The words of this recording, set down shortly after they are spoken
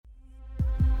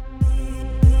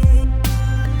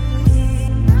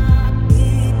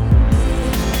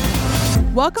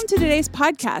Welcome to today's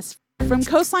podcast from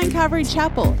Coastline Calvary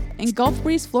Chapel in Gulf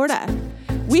Breeze, Florida.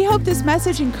 We hope this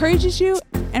message encourages you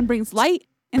and brings light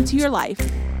into your life.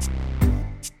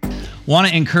 Want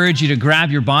to encourage you to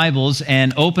grab your Bibles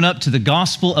and open up to the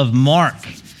Gospel of Mark.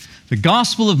 The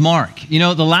Gospel of Mark. You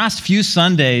know, the last few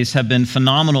Sundays have been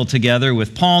phenomenal together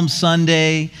with Palm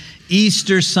Sunday,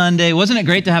 Easter Sunday. Wasn't it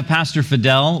great to have Pastor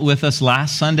Fidel with us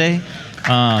last Sunday?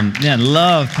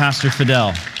 Love Pastor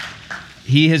Fidel.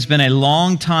 He has been a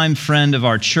longtime friend of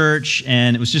our church,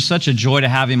 and it was just such a joy to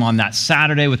have him on that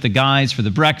Saturday with the guys for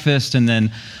the breakfast, and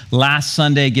then last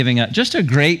Sunday giving just a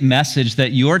great message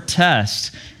that your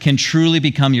test can truly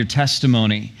become your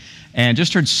testimony. And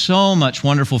just heard so much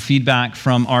wonderful feedback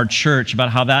from our church about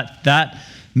how that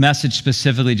message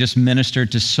specifically just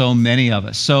ministered to so many of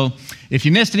us. So if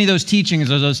you missed any of those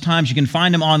teachings or those times, you can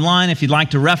find them online if you'd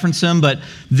like to reference them. But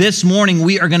this morning,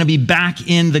 we are going to be back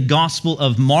in the Gospel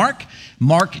of Mark,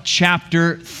 Mark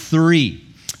chapter 3.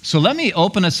 So let me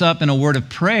open us up in a word of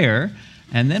prayer,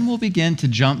 and then we'll begin to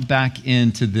jump back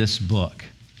into this book.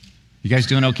 You guys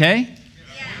doing okay?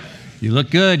 Yes. You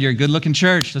look good. You're a good-looking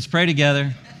church. Let's pray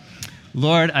together.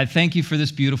 Lord, I thank you for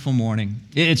this beautiful morning.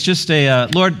 It's just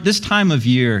Lord, this time of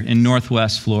year in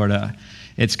Northwest Florida,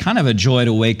 it's kind of a joy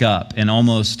to wake up and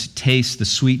almost taste the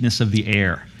sweetness of the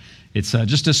air. It's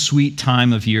just a sweet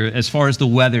time of year as far as the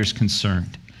weather's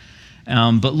concerned.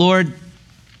 But Lord,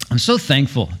 I'm so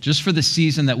thankful just for the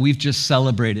season that we've just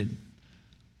celebrated.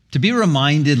 To be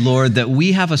reminded, Lord, that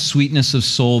we have a sweetness of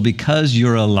soul because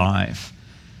you're alive.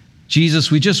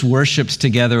 Jesus, we just worshiped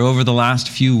together over the last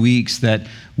few weeks that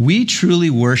we truly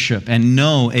worship and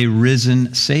know a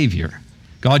risen Savior.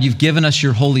 God, you've given us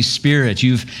your Holy Spirit.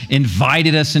 You've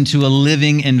invited us into a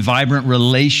living and vibrant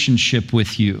relationship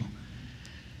with you.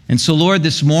 And so, Lord,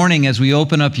 this morning as we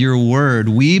open up your word,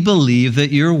 we believe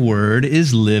that your word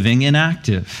is living and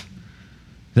active.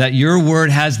 That your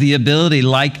word has the ability,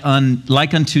 like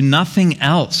unto nothing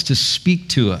else, to speak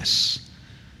to us.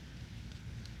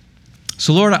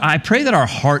 So, Lord, I pray that our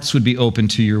hearts would be open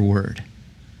to your word.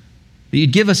 That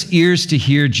you'd give us ears to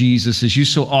hear, Jesus, as you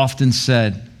so often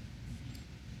said.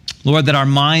 Lord, that our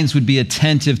minds would be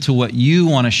attentive to what you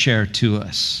want to share to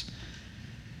us.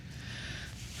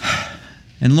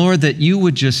 And Lord, that you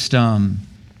would just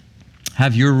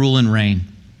have your rule and reign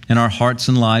in our hearts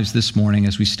and lives this morning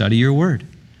as we study your word.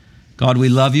 God, we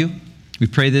love you. We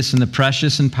pray this in the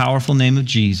precious and powerful name of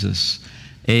Jesus.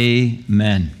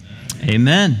 Amen.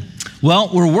 Amen. Well,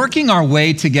 we're working our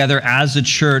way together as a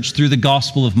church through the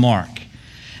Gospel of Mark.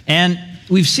 And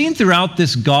we've seen throughout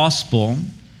this gospel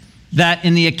that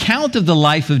in the account of the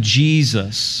life of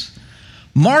Jesus,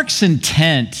 Mark's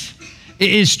intent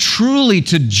is truly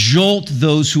to jolt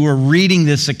those who are reading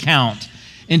this account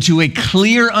into a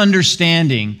clear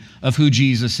understanding of who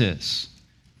Jesus is.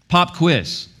 Pop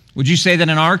quiz. Would you say that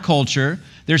in our culture,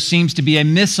 there seems to be a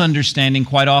misunderstanding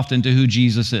quite often to who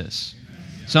Jesus is?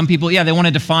 Some people, they want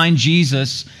to define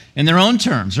Jesus in their own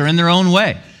terms or in their own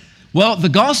way. Well, the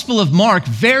Gospel of Mark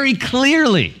very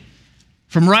clearly,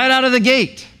 from right out of the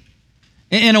gate,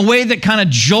 in a way that kind of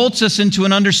jolts us into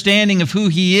an understanding of who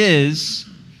he is,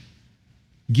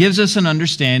 gives us an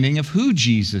understanding of who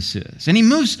Jesus is. And he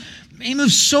moves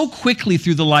so quickly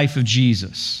through the life of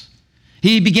Jesus.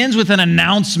 He begins with an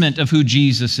announcement of who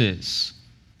Jesus is.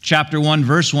 Chapter 1,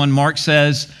 verse 1, Mark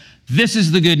says, "This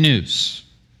is the good news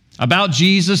about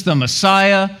Jesus, the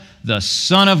Messiah, the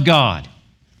Son of God."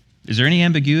 Is there any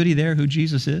ambiguity there, who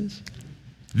Jesus is?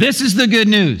 This is the good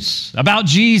news about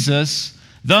Jesus,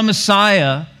 the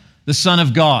Messiah, the Son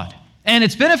of God. And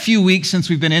it's been a few weeks since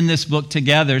we've been in this book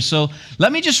together, so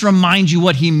let me just remind you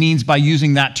what he means by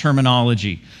using that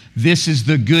terminology. This is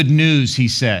the good news, he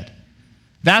said.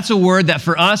 That's a word that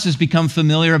for us has become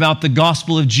familiar about the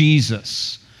gospel of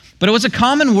Jesus. But it was a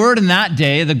common word in that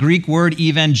day. The Greek word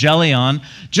evangelion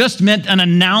just meant an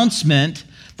announcement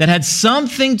that had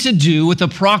something to do with the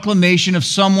proclamation of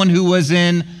someone who was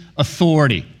in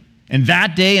authority. In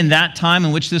that day, in that time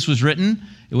in which this was written,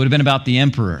 it would have been about the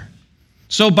emperor.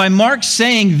 So by Mark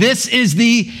saying this is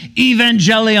the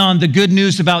evangelion, the good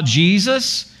news about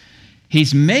Jesus,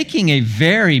 he's making a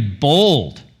very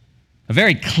bold, a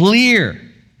very clear,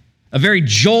 a very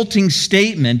jolting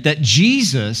statement that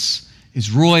Jesus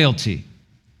is royalty.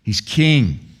 He's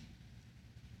king.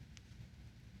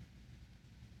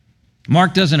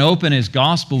 Mark doesn't open his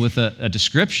gospel with a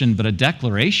description, but a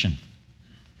declaration.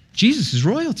 Jesus is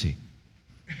royalty.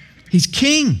 He's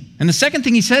king. And the second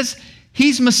thing he says,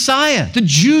 he's Messiah. The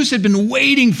Jews had been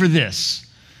waiting for this.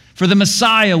 For the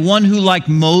Messiah, one who, like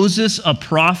Moses, a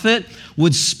prophet,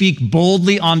 would speak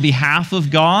boldly on behalf of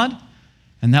God,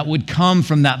 and that would come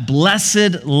from that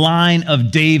blessed line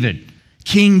of David.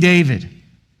 King David,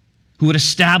 who would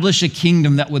establish a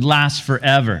kingdom that would last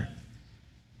forever.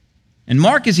 And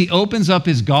Mark, as he opens up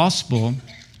his gospel,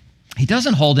 he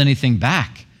doesn't hold anything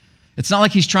back. It's not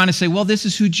like he's trying to say, well, this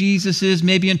is who Jesus is.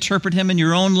 Maybe interpret him in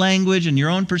your own language and your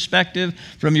own perspective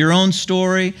from your own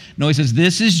story. No, he says,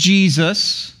 this is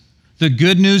Jesus, the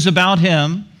good news about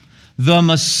him, the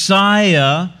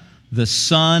Messiah, the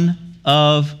Son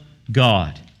of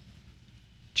God.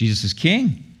 Jesus is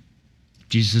King.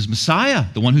 Jesus is Messiah,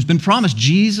 the one who's been promised.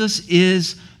 Jesus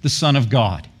is the Son of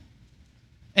God.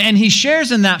 And he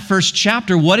shares in that first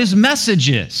chapter what his message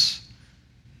is.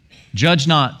 Judge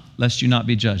not, lest you not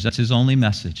be judged. That's his only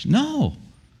message. No.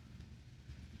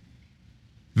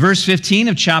 Verse 15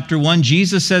 of chapter 1,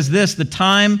 Jesus says this, the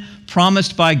time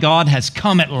promised by God has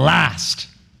come at last.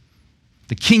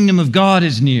 The kingdom of God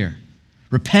is near.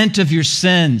 Repent of your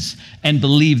sins and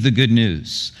believe the good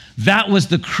news. That was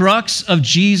the crux of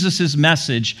Jesus'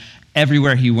 message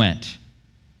everywhere he went.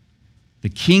 The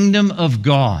kingdom of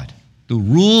God, the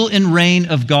rule and reign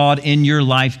of God in your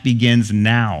life begins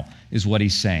now, is what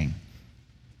he's saying.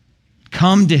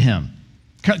 Come to him.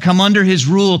 Come under his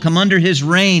rule. Come under his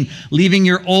reign, leaving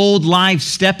your old life,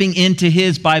 stepping into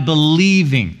his by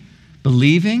believing.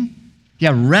 Believing?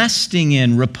 Yeah, resting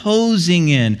in, reposing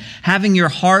in, having your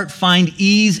heart find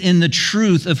ease in the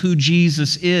truth of who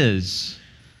Jesus is.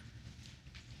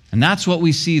 And that's what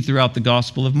we see throughout the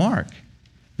Gospel of Mark.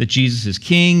 That Jesus is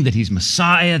King, that he's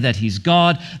Messiah, that he's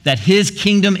God, that his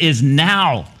kingdom is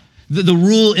now. The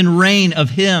rule and reign of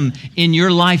him in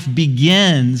your life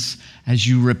begins as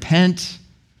you repent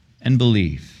and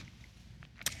believe.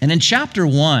 And in chapter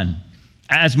 1,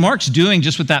 as Mark's doing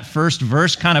just with that first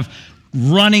verse, kind of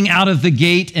running out of the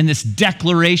gate in this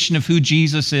declaration of who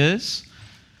Jesus is,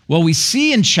 well, we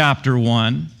see in chapter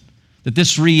 1 that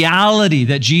this reality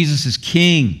that Jesus is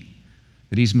King,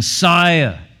 that he's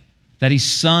Messiah, that he's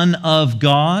Son of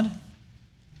God,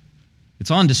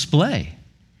 it's on display.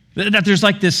 That there's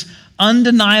like this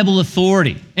undeniable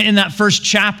authority. In that first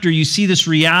chapter, you see this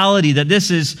reality that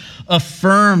this is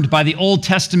affirmed by the Old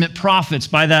Testament prophets,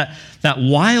 by that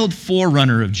wild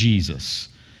forerunner of Jesus,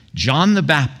 John the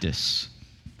Baptist,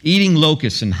 eating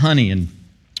locusts and honey and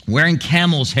wearing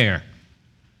camel's hair.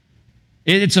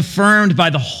 It's affirmed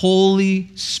by the Holy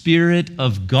Spirit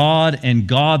of God and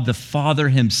God the Father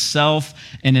himself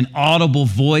in an audible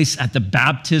voice at the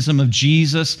baptism of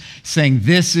Jesus, saying,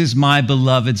 "This is my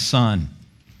beloved Son,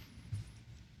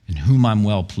 in whom I'm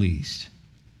well pleased."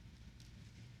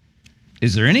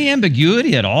 Is there any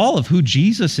ambiguity at all of who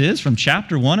Jesus is from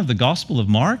chapter 1 of the Gospel of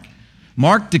Mark?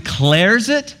 Mark declares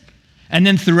it, and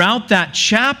then throughout that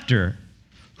chapter,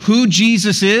 who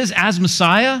Jesus is as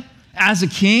Messiah, as a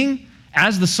King,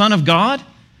 as the Son of God,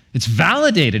 it's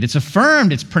validated, it's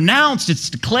affirmed, it's pronounced, it's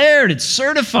declared, it's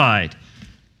certified.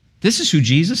 This is who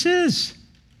Jesus is.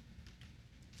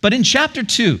 But in chapter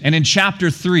 2 and in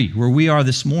chapter 3, where we are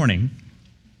this morning,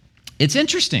 it's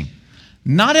interesting.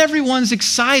 Not everyone's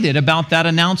excited about that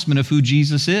announcement of who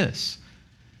Jesus is.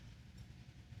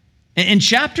 In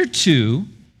chapter 2,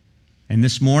 and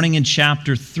this morning in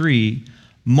chapter 3,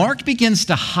 Mark begins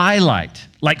to highlight,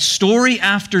 like story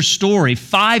after story,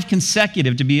 5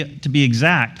 consecutive to be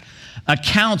exact,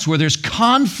 accounts where there's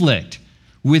conflict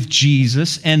with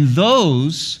Jesus and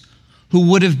those who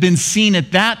would have been seen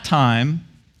at that time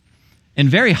in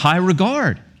very high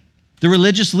regard, the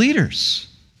religious leaders.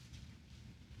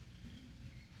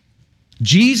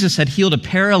 Jesus had healed a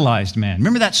paralyzed man.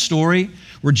 Remember that story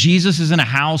where Jesus is in a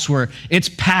house where it's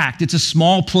packed, it's a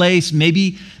small place,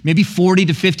 maybe 40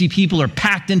 to 50 people are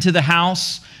packed into the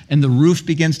house, and the roof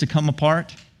begins to come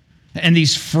apart. And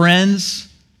these friends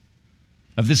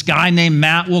of this guy named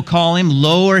Matt, we'll call him,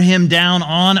 lower him down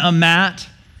on a mat.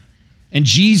 And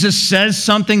Jesus says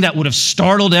something that would have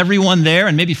startled everyone there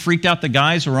and maybe freaked out the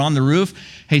guys who were on the roof.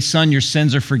 "Hey, son, your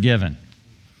sins are forgiven."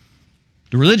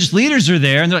 The religious leaders are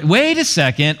there, and they're like, "Wait a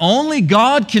second, only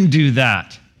God can do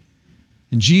that."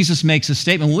 And Jesus makes a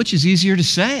statement, well, which is easier to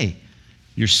say?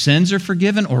 Your sins are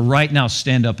forgiven, or right now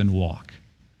stand up and walk?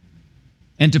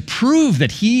 And to prove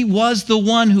that he was the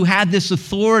one who had this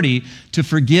authority to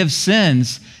forgive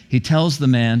sins, he tells the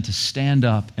man to stand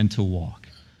up and to walk.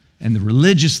 And the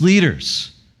religious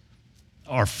leaders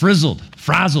are frazzled,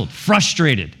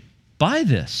 frustrated by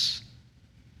this.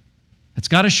 It's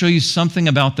got to show you something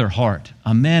about their heart.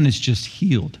 A man is just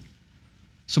healed,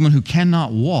 someone who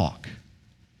cannot walk.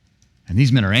 And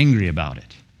these men are angry about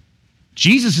it.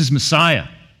 Jesus is Messiah.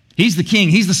 He's the King.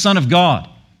 He's the Son of God.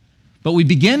 But we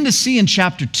begin to see in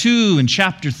chapter 2 and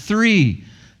chapter 3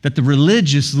 that the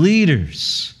religious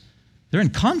leaders, they're in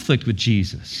conflict with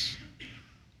Jesus.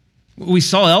 We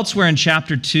saw elsewhere in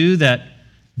chapter 2 that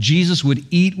Jesus would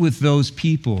eat with those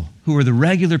people who were the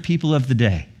regular people of the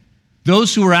day,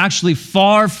 those who were actually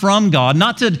far from God,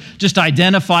 not to just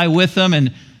identify with them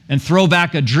and throw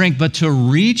back a drink, but to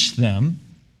reach them.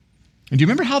 And do you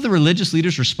remember how the religious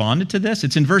leaders responded to this?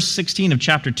 It's in verse 16 of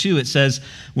chapter 2. It says,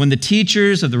 when the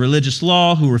teachers of the religious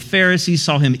law, who were Pharisees,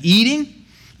 saw him eating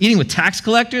with tax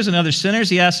collectors and other sinners,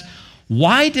 he asked,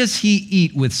 why does he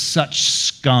eat with such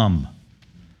scum?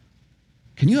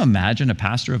 Can you imagine a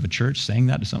pastor of a church saying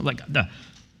that to someone?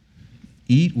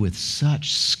 Eat with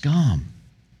such scum.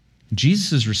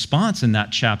 Jesus' response in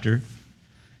that chapter,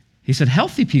 he said,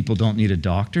 healthy people don't need a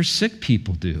doctor, sick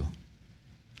people do.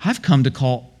 I've come to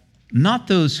call not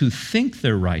those who think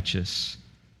they're righteous,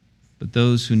 but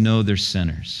those who know they're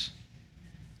sinners.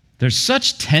 There's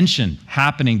such tension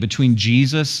happening between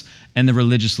Jesus and the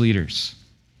religious leaders.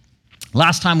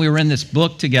 Last time we were in this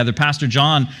book together, Pastor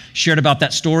John shared about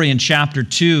that story in chapter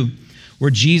 2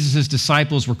 where Jesus'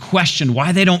 disciples were questioned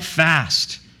why they don't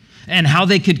fast and how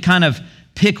they could kind of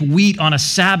pick wheat on a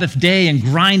Sabbath day and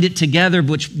grind it together,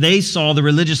 which they saw the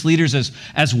religious leaders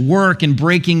as work and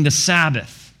breaking the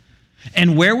Sabbath.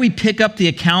 And where we pick up the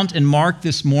account in Mark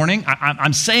this morning,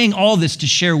 I'm saying all this to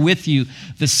share with you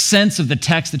the sense of the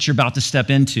text that you're about to step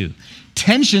into.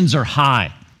 Tensions are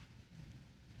high.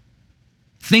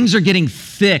 Things are getting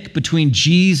thick between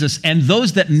Jesus and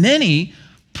those that many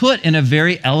put in a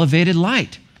very elevated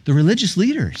light, the religious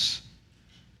leaders.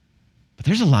 But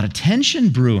there's a lot of tension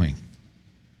brewing.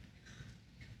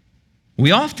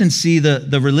 We often see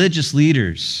the religious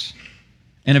leaders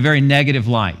in a very negative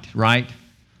light, right?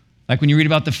 Like when you read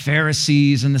about the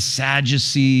Pharisees and the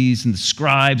Sadducees and the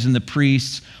scribes and the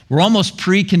priests, we're almost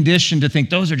preconditioned to think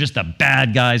those are just the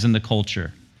bad guys in the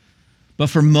culture. But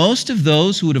for most of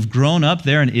those who would have grown up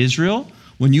there in Israel,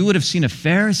 when you would have seen a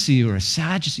Pharisee or a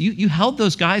Sadducee, you held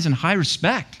those guys in high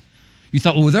respect. You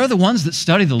thought, well, they're the ones that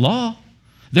study the law.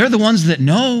 They're the ones that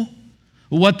know.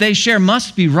 What they share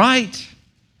must be right.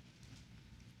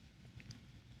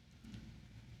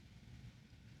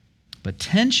 But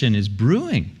tension is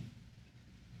brewing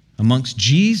amongst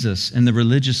Jesus and the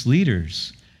religious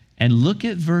leaders. And look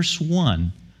at verse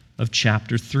 1 of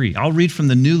chapter 3. I'll read from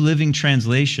the New Living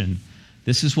Translation.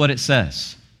 This is what it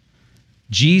says.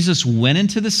 Jesus went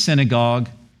into the synagogue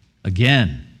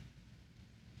again.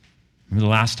 Remember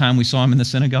the last time we saw him in the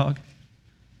synagogue?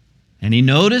 And he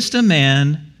noticed a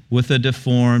man with a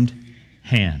deformed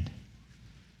hand.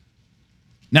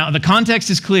 Now, the context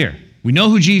is clear. We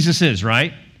know who Jesus is,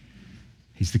 right?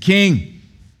 He's the King.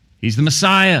 He's the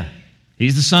Messiah.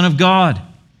 He's the Son of God.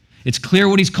 It's clear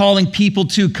what he's calling people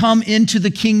to. Come into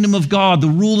the kingdom of God, the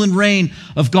rule and reign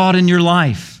of God in your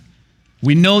life.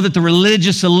 We know that the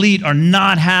religious elite are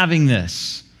not having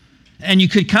this. And you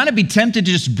could kind of be tempted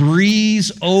to just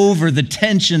breeze over the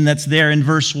tension that's there in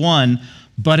verse 1,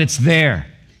 but it's there.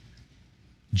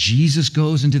 Jesus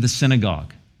goes into the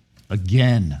synagogue.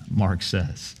 Again, Mark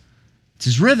says. It's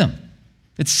his rhythm.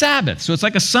 It's Sabbath, so it's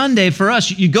like a Sunday for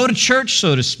us. You go to church,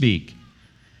 so to speak.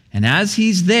 And as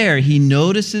he's there, he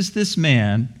notices this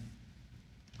man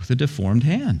with a deformed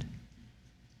hand.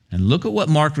 And look at what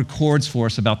Mark records for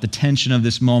us about the tension of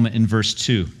this moment in verse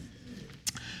 2.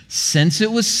 Since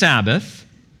it was Sabbath,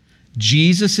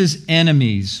 Jesus'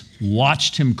 enemies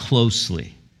watched him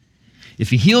closely. If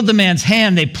he healed the man's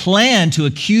hand, they planned to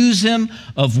accuse him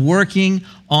of working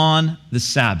on the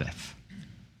Sabbath.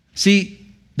 See,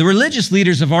 the religious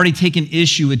leaders have already taken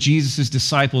issue with Jesus'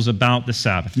 disciples about the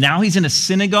Sabbath. Now he's in a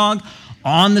synagogue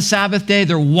on the Sabbath day.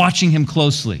 They're watching him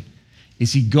closely.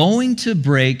 Is he going to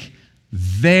break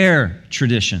their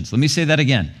traditions? Let me say that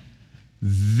again.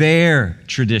 Their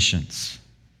traditions.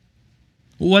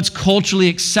 What's culturally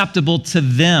acceptable to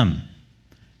them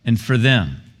and for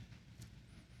them?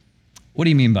 What do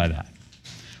you mean by that?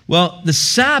 Well, the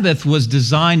Sabbath was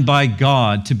designed by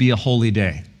God to be a holy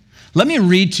day. Let me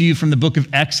read to you from the book of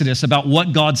Exodus about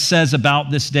what God says about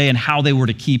this day and how they were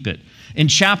to keep it. In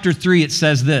chapter 3, it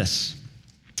says this: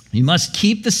 you must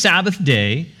keep the Sabbath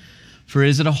day, for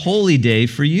is it a holy day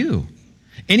for you?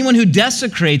 Anyone who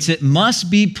desecrates it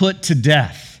must be put to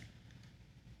death.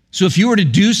 So if you were to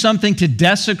do something to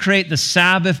desecrate the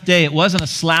Sabbath day, it wasn't a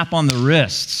slap on the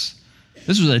wrists.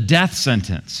 This was a death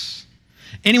sentence.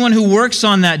 Anyone who works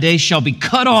on that day shall be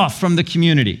cut off from the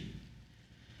community.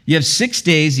 You have 6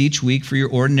 days each week for your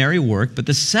ordinary work, but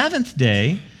the seventh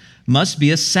day must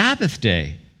be a Sabbath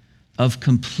day of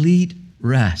complete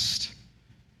rest,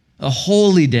 a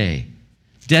holy day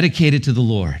dedicated to the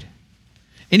Lord.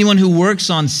 Anyone who works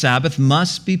on Sabbath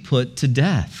must be put to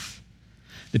death.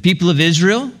 The people of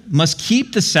Israel must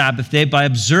keep the Sabbath day by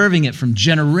observing it from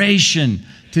generation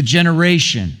to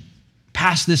generation.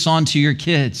 Pass this on to your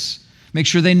kids. Make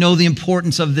sure they know the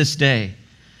importance of this day.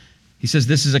 He says,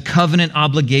 this is a covenant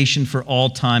obligation for all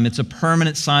time. It's a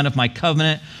permanent sign of my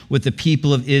covenant with the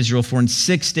people of Israel. For in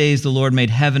 6 days the Lord made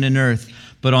heaven and earth,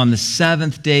 but on the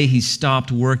seventh day he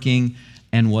stopped working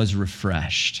and was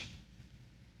refreshed.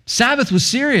 Sabbath was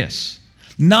serious,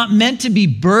 not meant to be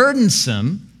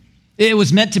burdensome. It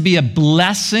was meant to be a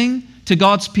blessing to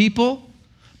God's people,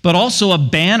 but also a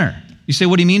banner. You say,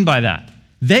 what do you mean by that?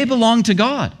 They belong to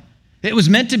God. It was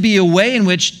meant to be a way in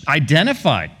which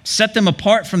identified, set them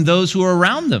apart from those who are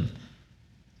around them.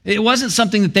 It wasn't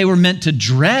something that they were meant to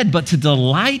dread, but to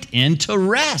delight in, to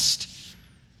rest,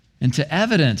 and to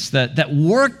evidence that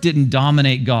work didn't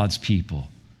dominate God's people.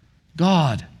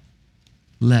 God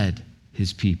led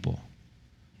his people.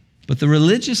 But the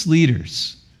religious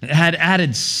leaders had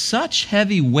added such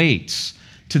heavy weights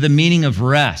to the meaning of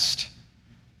rest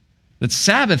that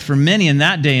Sabbath for many in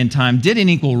that day and time didn't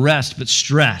equal rest, but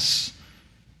stress.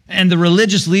 And the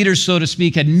religious leaders, so to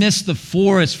speak, had missed the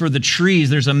forest for the trees.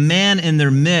 There's a man in their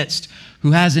midst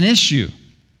who has an issue.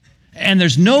 And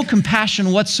there's no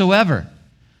compassion whatsoever.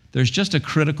 There's just a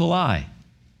critical eye.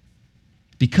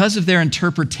 Because of their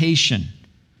interpretation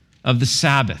of the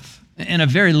Sabbath in a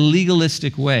very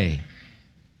legalistic way.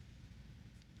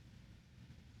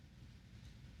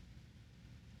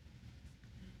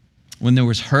 When there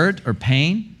was hurt or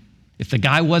pain, if the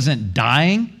guy wasn't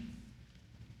dying,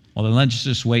 well, then let's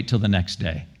just wait till the next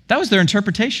day. That was their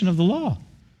interpretation of the law.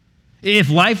 If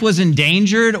life was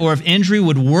endangered or if injury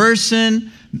would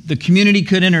worsen, the community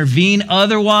could intervene.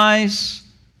 Otherwise,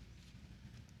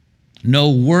 no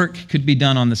work could be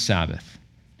done on the Sabbath.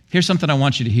 Here's something I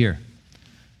want you to hear.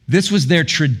 This was their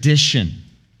tradition,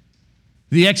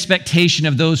 the expectation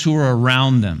of those who were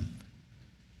around them.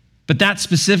 But that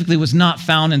specifically was not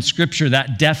found in Scripture,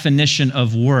 that definition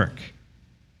of work.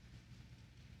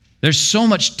 There's so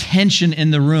much tension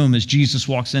in the room as Jesus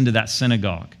walks into that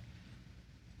synagogue.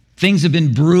 Things have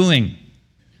been brewing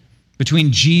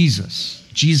between Jesus'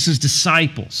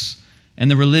 disciples,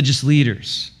 and the religious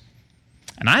leaders.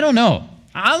 And I don't know.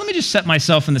 Let me just set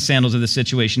myself in the sandals of the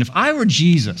situation. If I were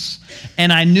Jesus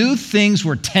and I knew things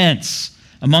were tense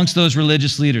amongst those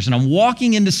religious leaders, and I'm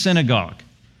walking into synagogue,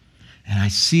 and I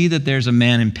see that there's a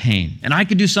man in pain, and I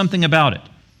could do something about it,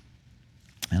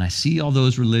 and I see all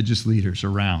those religious leaders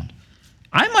around,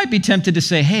 I might be tempted to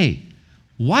say, hey,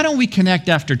 why don't we connect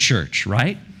after church,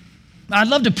 right? I'd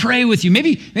love to pray with you.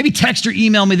 Maybe text or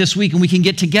email me this week and we can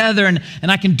get together and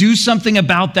I can do something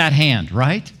about that hand,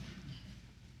 right?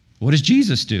 What does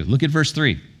Jesus do? Look at verse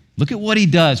 3. Look at what he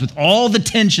does with all the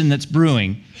tension that's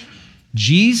brewing.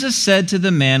 Jesus said to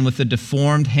the man with the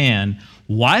deformed hand,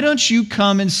 why don't you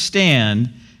come and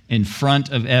stand in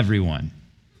front of everyone?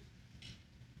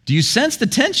 Do you sense the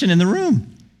tension in the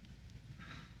room?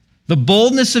 The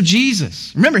boldness of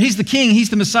Jesus. Remember, he's the king, he's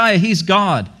the Messiah, he's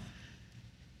God.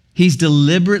 He's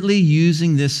deliberately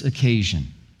using this occasion.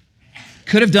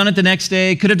 Could have done it the next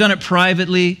day, could have done it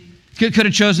privately, could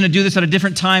have chosen to do this at a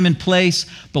different time and place,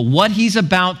 but what he's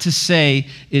about to say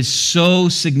is so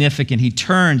significant. He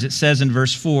turns, it says in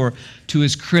verse 4, to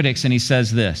his critics, and he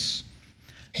says this,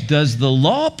 does the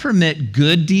law permit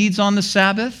good deeds on the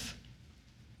Sabbath?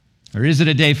 Or is it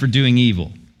a day for doing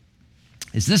evil?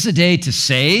 Is this a day to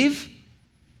save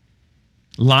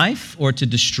life or to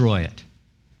destroy it?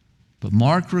 But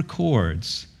Mark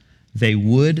records they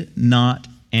would not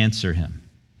answer him.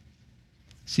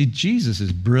 See, Jesus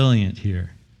is brilliant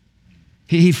here.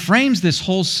 He frames this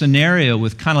whole scenario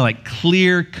with kind of like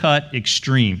clear-cut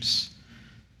extremes.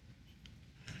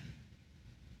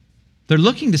 They're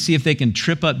looking to see if they can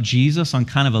trip up Jesus on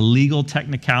kind of a legal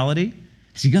technicality.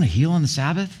 Is he going to heal on the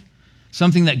Sabbath?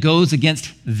 Something that goes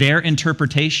against their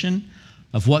interpretation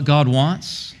of what God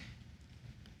wants.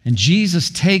 And Jesus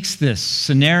takes this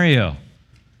scenario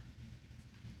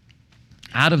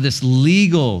out of this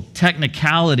legal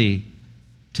technicality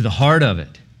to the heart of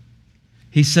it.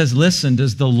 He says, listen,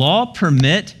 does the law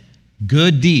permit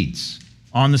good deeds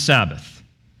on the Sabbath?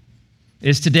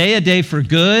 Is today a day for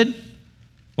good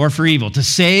or for evil? To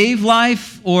save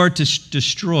life or to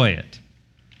destroy it?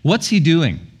 What's he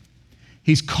doing?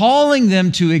 He's calling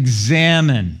them to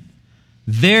examine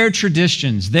their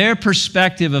traditions, their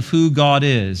perspective of who God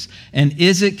is, and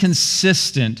is it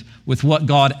consistent with what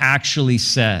God actually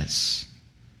says?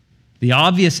 The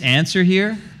obvious answer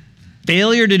here,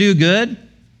 failure to do good,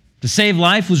 to save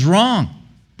life, was wrong.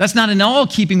 That's not in all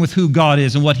keeping with who God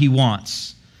is and what he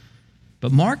wants.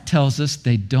 But Mark tells us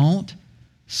they don't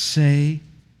say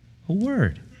a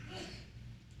word.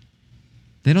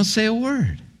 They don't say a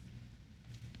word.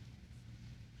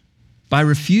 By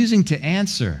refusing to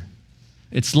answer,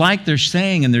 it's like they're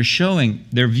saying and they're showing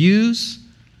their views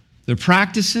their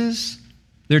practices,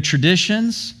 their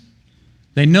traditions.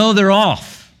 They know they're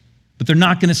off, but they're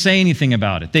not going to say anything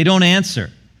about it. They don't answer.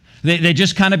 They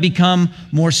just kind of become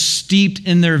more steeped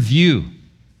in their view,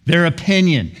 their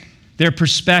opinion, their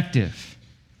perspective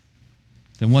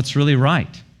than what's really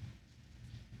right.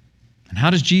 And how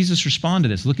does Jesus respond to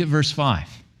this? Look at verse 5.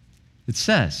 It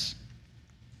says,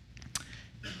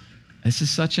 this is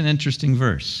such an interesting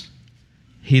verse.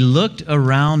 He looked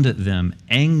around at them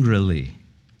angrily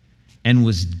and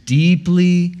was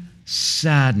deeply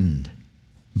saddened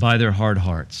by their hard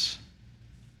hearts.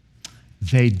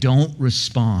 They don't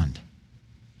respond.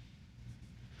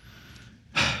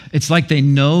 It's like they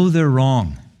know they're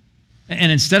wrong.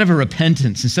 And instead of a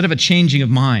repentance, instead of a changing of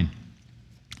mind,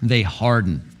 they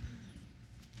harden.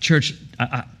 Church,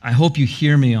 I hope you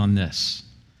hear me on this.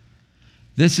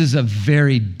 This is a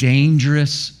very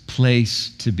dangerous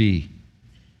place to be.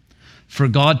 For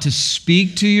God to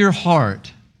speak to your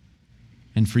heart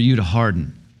and for you to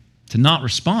harden, to not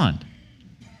respond.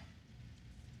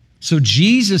 So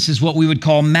Jesus is what we would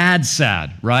call mad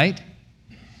sad, right?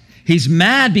 He's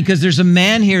mad because there's a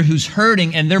man here who's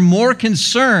hurting and they're more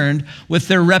concerned with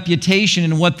their reputation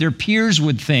and what their peers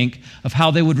would think of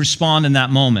how they would respond in that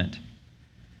moment.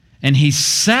 And he's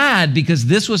sad because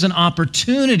this was an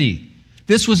opportunity.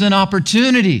 This was an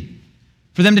opportunity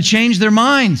for them to change their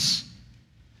minds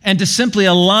and to simply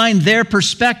align their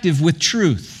perspective with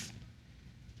truth.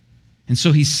 And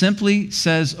so he simply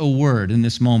says a word in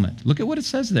this moment. Look at what it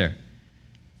says there.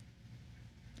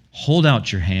 Hold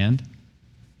out your hand.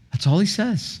 That's all he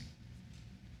says.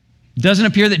 It doesn't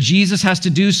appear that Jesus has to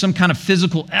do some kind of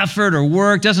physical effort or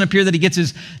work. It doesn't appear that he gets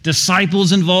his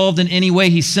disciples involved in any way.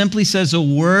 He simply says a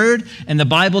word, and the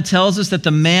Bible tells us that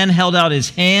the man held out his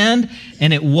hand,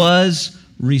 and it was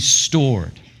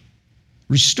restored.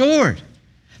 Restored.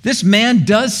 This man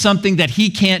does something that he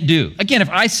can't do. Again, if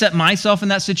I set myself in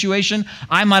that situation,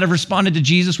 I might have responded to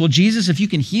Jesus, well, Jesus, if you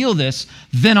can heal this,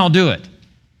 then I'll do it.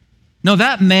 No,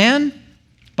 that man,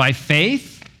 by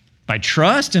faith, by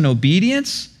trust and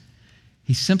obedience,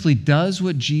 he simply does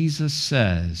what Jesus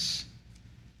says,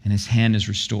 and his hand is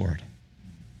restored.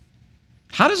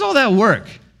 How does all that work?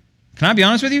 Can I be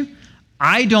honest with you?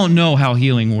 I don't know how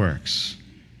healing works,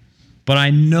 but I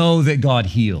know that God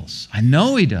heals. I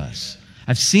know he does.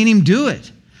 I've seen him do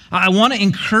it. I want to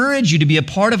encourage you to be a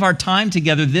part of our time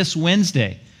together this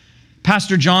Wednesday.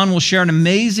 Pastor John will share an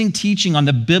amazing teaching on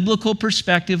the biblical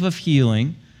perspective of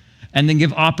healing and then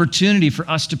give opportunity for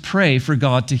us to pray for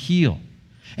God to heal.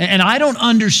 And I don't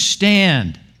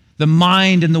understand the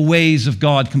mind and the ways of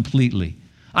God completely.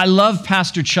 I love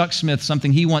Pastor Chuck Smith,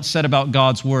 something he once said about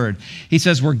God's word. He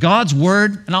says, where God's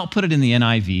word, and I'll put it in the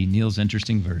NIV, Neil's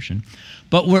interesting version,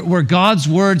 but where God's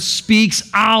word speaks,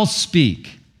 I'll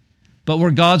speak. But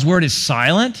where God's word is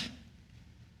silent,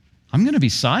 I'm going to be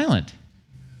silent.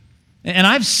 And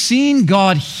I've seen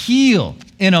God heal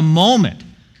in a moment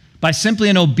by simply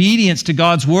an obedience to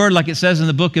God's word, like it says in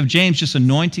the book of James, just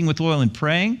anointing with oil and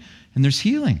praying, and there's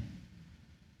healing.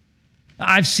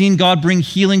 I've seen God bring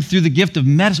healing through the gift of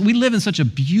medicine. We live in such a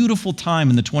beautiful time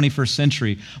in the 21st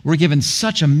century. We're given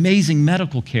such amazing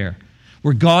medical care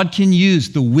where God can use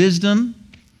the wisdom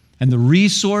and the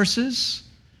resources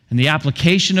and the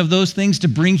application of those things to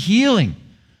bring healing.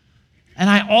 And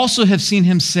I also have seen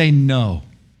him say no.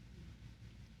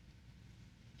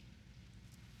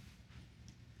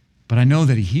 But I know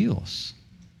that he heals.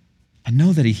 I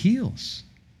know that he heals.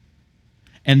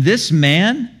 And this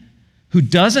man who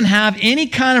doesn't have any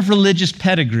kind of religious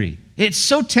pedigree, it's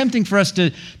so tempting for us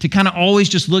to kind of always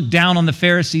just look down on the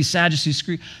Pharisees, Sadducees.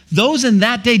 Those in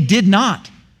that day did not.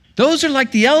 Those are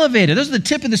like the elevator. Those are the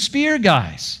tip of the spear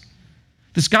guys.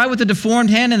 This guy with the deformed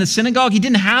hand in the synagogue, he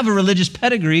didn't have a religious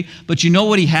pedigree, but you know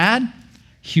what he had?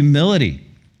 Humility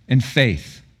and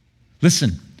faith.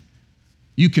 Listen,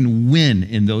 you can win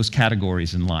in those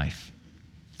categories in life.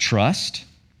 Trust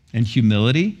and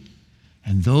humility,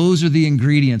 and those are the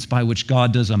ingredients by which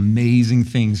God does amazing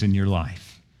things in your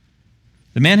life.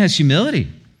 The man has humility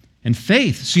and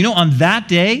faith. So, you know, on that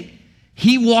day,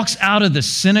 he walks out of the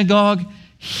synagogue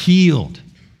healed.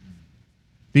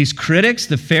 These critics,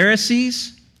 the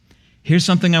Pharisees, here's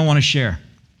something I want to share.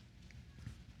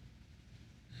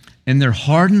 In their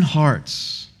hardened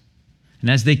hearts, and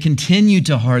as they continue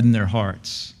to harden their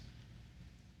hearts,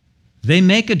 they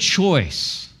make a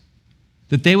choice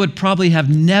that they would probably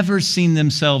have never seen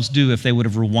themselves do if they would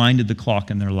have rewinded the clock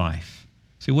in their life.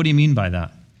 See, what do you mean by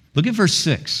that? Look at verse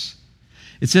 6.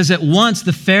 It says, at once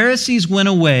the Pharisees went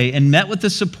away and met with the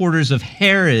supporters of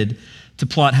Herod to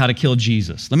plot how to kill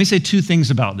Jesus. Let me say two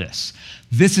things about this.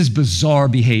 This is bizarre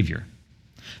behavior.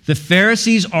 The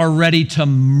Pharisees are ready to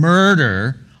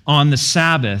murder on the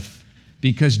Sabbath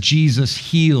because Jesus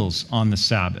heals on the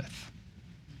Sabbath.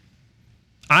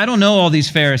 I don't know all these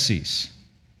Pharisees,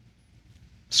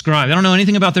 scribes. I don't know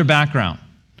anything about their background.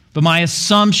 But my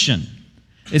assumption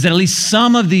is that at least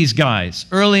some of these guys,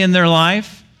 early in their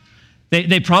life,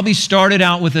 they probably started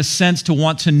out with a sense to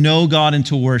want to know God and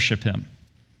to worship Him.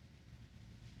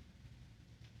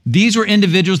 These were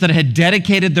individuals that had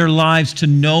dedicated their lives to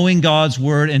knowing God's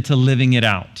word and to living it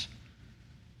out.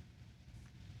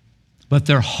 But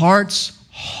their hearts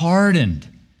hardened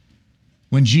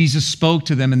when Jesus spoke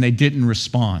to them and they didn't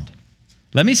respond.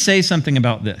 Let me say something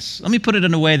about this. Let me put it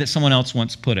in a way that someone else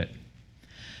once put it.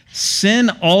 Sin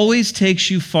always takes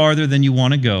you farther than you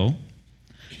want to go.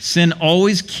 Sin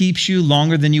always keeps you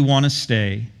longer than you want to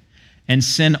stay. And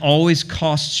sin always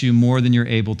costs you more than you're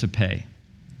able to pay.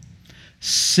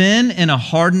 Sin in a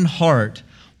hardened heart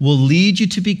will lead you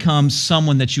to become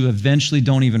someone that you eventually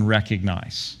don't even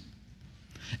recognize.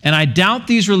 And I doubt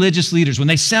these religious leaders, when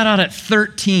they set out at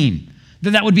 13,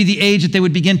 that would be the age that they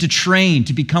would begin to train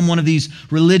to become one of these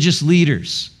religious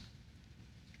leaders.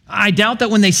 I doubt that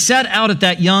when they set out at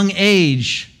that young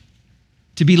age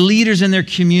to be leaders in their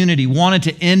community, wanted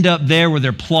to end up there where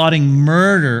they're plotting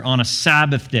murder on a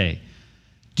Sabbath day.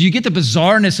 Do you get the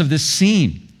bizarreness of this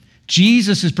scene?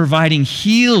 Jesus is providing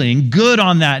healing, good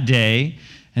on that day,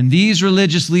 and these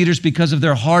religious leaders, because of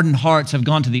their hardened hearts, have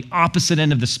gone to the opposite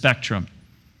end of the spectrum.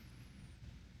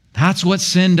 That's what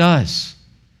sin does.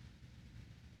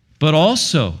 But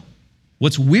also,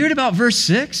 what's weird about verse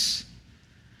 6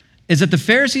 is that the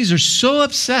Pharisees are so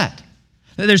upset,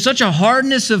 that there's such a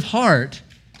hardness of heart,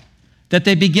 that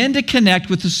they begin to connect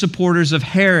with the supporters of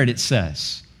Herod, it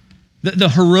says, the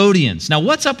Herodians. Now,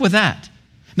 what's up with that?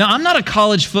 Now, I'm not a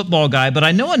college football guy, but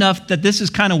I know enough that this is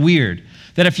kind of weird,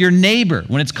 that if your neighbor,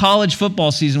 when it's college football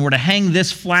season, were to hang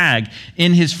this flag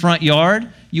in his front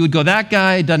yard, you would go, that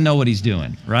guy doesn't know what he's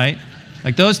doing, right?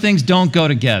 Like, those things don't go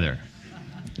together.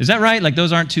 Is that right? Like,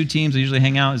 those aren't two teams that usually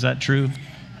hang out? Is that true?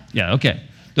 Yeah, okay.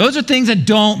 Those are things that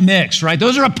don't mix, right?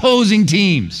 Those are opposing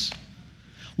teams.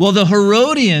 Well, the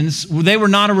Herodians, they were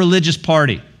not a religious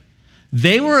party.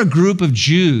 They were a group of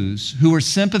Jews who were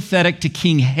sympathetic to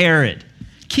King Herod.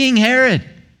 King Herod,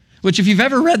 which if you've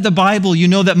ever read the Bible, you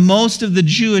know that most of the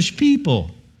Jewish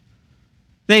people,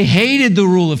 they hated the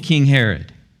rule of King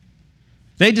Herod.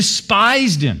 They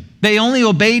despised him. They only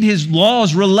obeyed his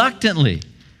laws reluctantly.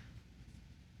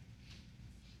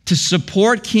 To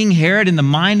support King Herod in the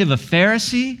mind of a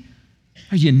Pharisee?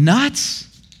 Are you nuts?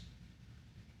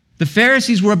 The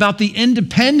Pharisees were about the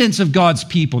independence of God's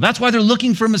people. That's why they're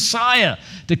looking for Messiah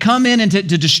to come in and to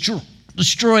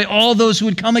destroy all those who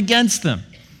would come against them.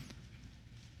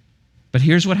 But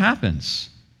here's what happens.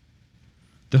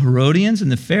 The Herodians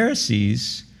and the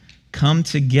Pharisees come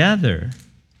together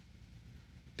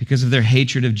because of their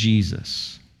hatred of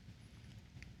Jesus.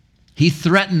 He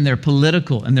threatened their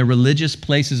political and their religious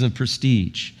places of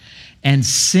prestige. And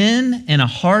sin and a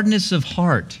hardness of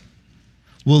heart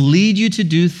will lead you to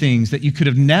do things that you could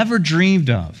have never dreamed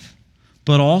of,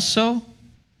 but also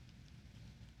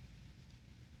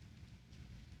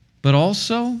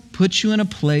put you in a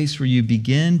place where you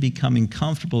begin becoming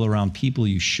comfortable around people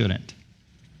you shouldn't.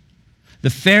 The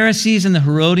Pharisees and the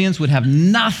Herodians would have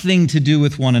nothing to do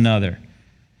with one another,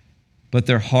 but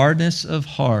their hardness of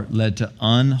heart led to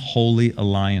unholy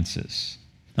alliances.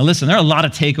 Now listen, there are a lot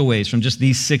of takeaways from just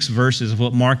these 6 verses of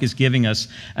what Mark is giving us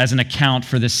as an account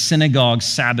for this synagogue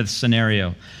Sabbath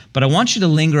scenario. But I want you to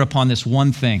linger upon this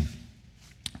one thing.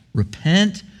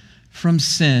 Repent from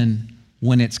sin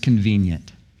when it's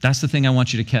convenient. That's the thing I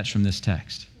want you to catch from this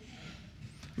text.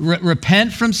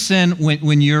 Repent from sin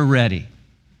when you're ready.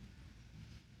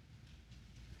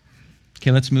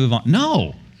 Okay, let's move on.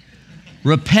 No.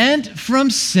 Repent from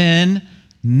sin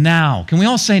now. Can we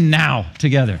all say now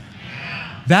together?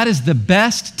 That is the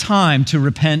best time to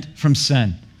repent from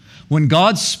sin. When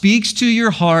God speaks to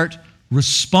your heart,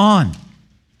 respond.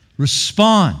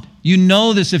 Respond. You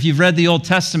know this if you've read the Old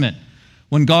Testament.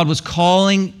 When God was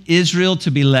calling Israel to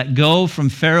be let go from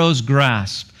Pharaoh's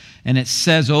grasp. And it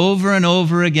says over and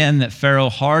over again that Pharaoh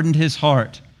hardened his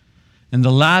heart. In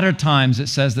the latter times, it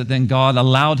says that then God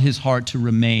allowed his heart to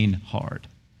remain hard.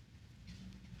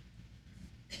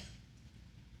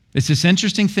 It's this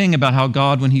interesting thing about how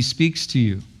God, when he speaks to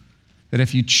you, that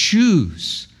if you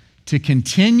choose to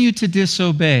continue to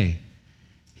disobey,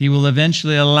 he will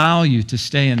eventually allow you to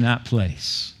stay in that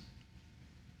place.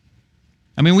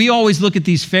 I mean, we always look at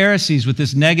these Pharisees with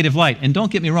this negative light, and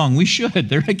don't get me wrong, we should.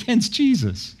 They're against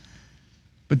Jesus.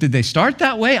 But did they start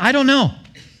that way? I don't know.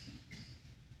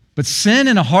 But sin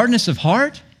and a hardness of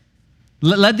heart,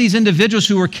 led these individuals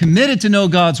who were committed to know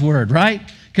God's word, right?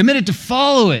 Committed to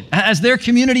follow it as their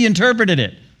community interpreted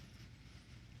it.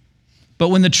 But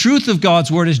when the truth of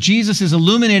God's word, as Jesus is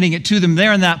illuminating it to them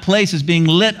there in that place, is being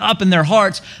lit up in their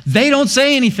hearts, they don't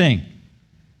say anything.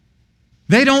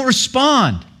 They don't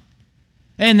respond.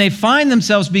 And they find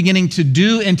themselves beginning to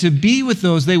do and to be with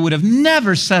those they would have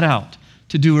never set out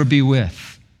to do or be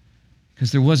with,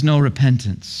 because there was no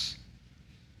repentance.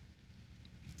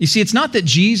 You see, it's not that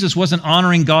Jesus wasn't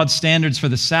honoring God's standards for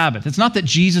the Sabbath. It's not that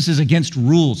Jesus is against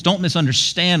rules. Don't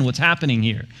misunderstand what's happening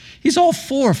here. He's all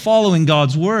for following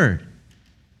God's word.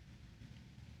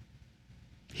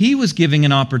 He was giving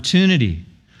an opportunity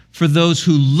for those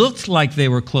who looked like they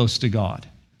were close to God,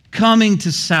 coming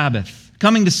to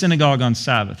synagogue on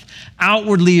Sabbath,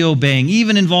 outwardly obeying,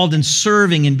 even involved in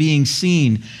serving and being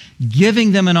seen,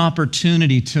 giving them an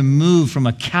opportunity to move from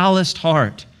a calloused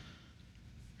heart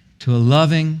to a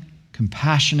loving,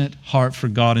 compassionate heart for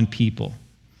God and people.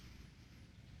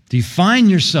 Do you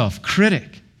find yourself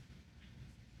critic,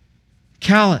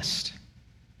 calloused?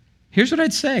 Here's what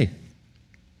I'd say.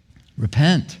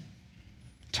 Repent.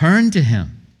 Turn to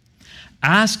him.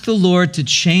 Ask the Lord to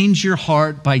change your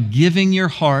heart by giving your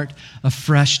heart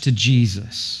afresh to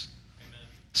Jesus. Amen.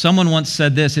 Someone once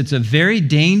said this, it's a very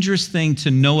dangerous thing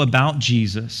to know about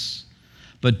Jesus,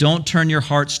 but don't turn your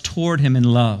hearts toward him in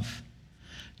love.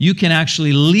 You can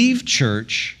actually leave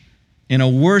church in a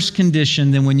worse condition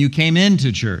than when you came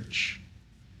into church.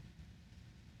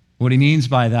 What he means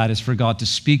by that is for God to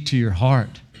speak to your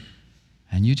heart.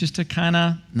 And you just to kind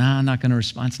of, I'm not going to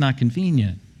respond. It's not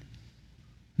convenient.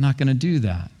 I'm not going to do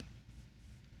that.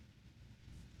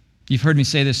 You've heard me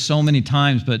say this so many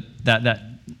times, but that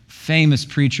famous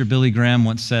preacher, Billy Graham,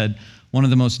 once said, one of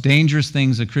the most dangerous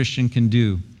things a Christian can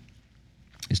do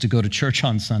is to go to church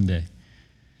on Sunday.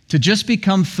 To just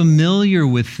become familiar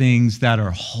with things that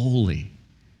are holy.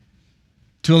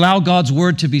 To allow God's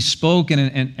word to be spoken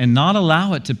and not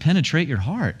allow it to penetrate your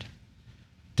heart.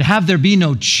 To have there be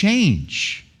no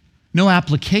change, no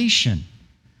application,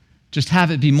 just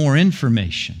have it be more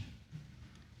information.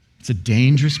 It's a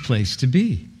dangerous place to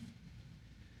be.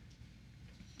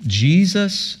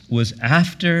 Jesus was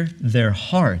after their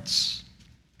hearts,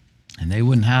 and they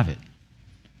wouldn't have it.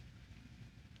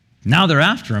 Now they're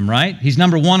after him, right? He's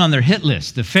number one on their hit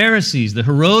list. The Pharisees, the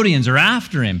Herodians are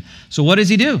after him. So what does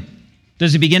he do?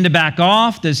 Does he begin to back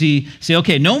off? Does he say,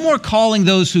 okay, no more calling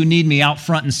those who need me out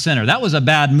front and center? That was a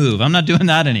bad move. I'm not doing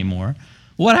that anymore.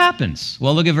 What happens?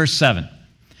 Well, look at verse 7.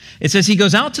 It says, he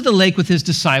goes out to the lake with his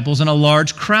disciples, and a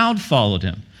large crowd followed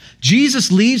him.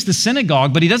 Jesus leaves the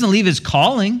synagogue, but he doesn't leave his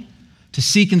calling to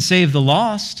seek and save the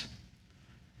lost.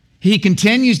 He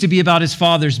continues to be about his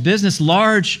Father's business.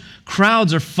 Large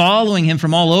crowds are following him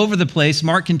from all over the place.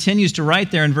 Mark continues to write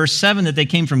there in verse 7 that they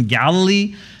came from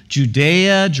Galilee,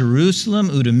 Judea, Jerusalem,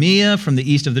 Idumea, from the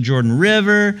east of the Jordan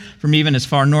River, from even as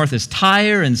far north as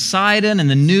Tyre and Sidon, and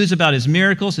the news about his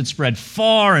miracles had spread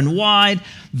far and wide.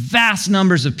 Vast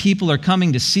numbers of people are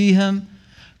coming to see him.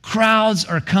 Crowds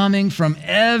are coming from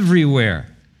everywhere.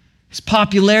 His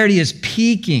popularity is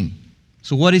peaking.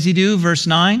 So what does he do? Verse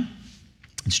 9,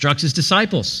 instructs his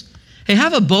disciples, hey,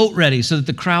 have a boat ready so that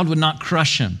the crowd would not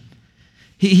crush him.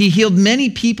 He healed many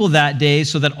people that day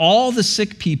so that all the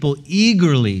sick people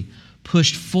eagerly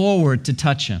pushed forward to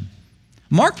touch him.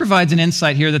 Mark provides an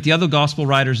insight here that the other gospel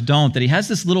writers don't, that he has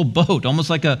this little boat, almost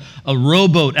like a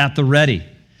rowboat at the ready.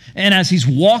 And as he's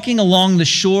walking along the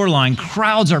shoreline,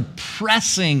 crowds are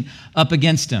pressing up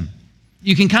against him.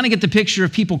 You can kind of get the picture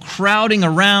of people crowding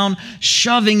around,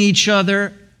 shoving each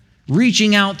other,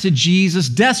 reaching out to Jesus,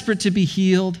 desperate to be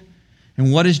healed.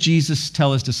 And what does Jesus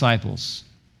tell his disciples?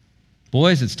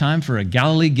 Boys, it's time for a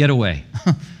Galilee getaway.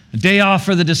 A day off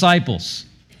for the disciples.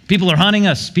 People are hunting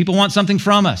us. People want something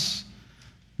from us.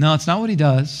 No, it's not what he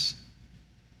does.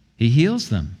 He heals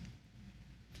them.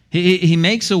 He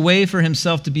makes a way for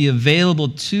himself to be available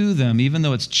to them, even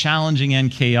though it's challenging and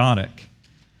chaotic.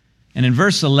 And in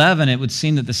verse 11, it would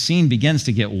seem that the scene begins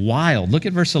to get wild. Look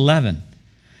at verse 11.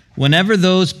 Whenever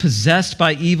those possessed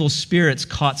by evil spirits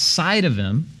caught sight of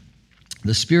him,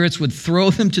 the spirits would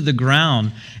throw them to the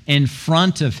ground in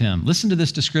front of him. Listen to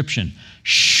this description.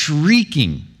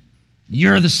 Shrieking,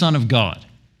 "You're the Son of God."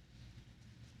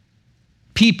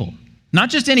 People,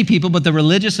 not just any people, but the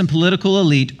religious and political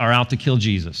elite are out to kill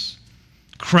Jesus.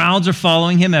 Crowds are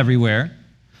following him everywhere,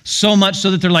 so much so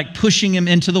that they're like pushing him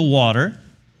into the water.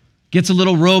 Gets a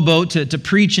little rowboat to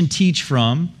preach and teach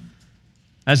from.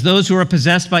 As those who are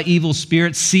possessed by evil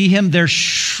spirits see him, they're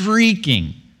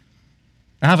shrieking.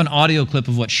 I have an audio clip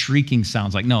of what shrieking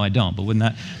sounds like. No, I don't, but wouldn't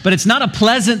that? But it's not a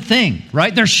pleasant thing,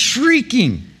 right? They're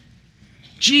shrieking.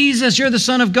 Jesus, you're the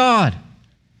Son of God.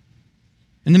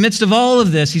 In the midst of all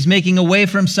of this, he's making a way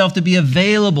for himself to be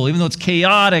available, even though it's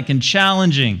chaotic and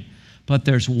challenging. But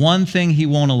there's one thing he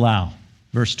won't allow.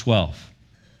 Verse 12.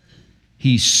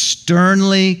 He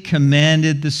sternly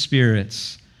commanded the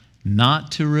spirits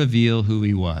not to reveal who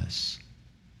he was.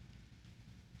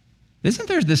 Isn't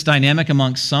there this dynamic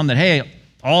amongst some that, hey,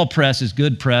 all press is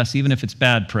good press, even if it's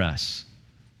bad press?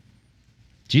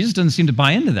 Jesus doesn't seem to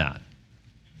buy into that.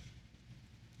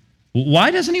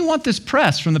 Why doesn't he want this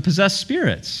press from the possessed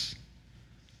spirits?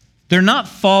 They're not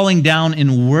falling down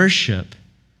in worship,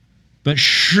 but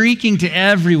shrieking to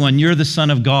everyone, you're the Son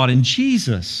of God. And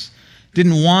Jesus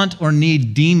didn't want or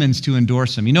need demons to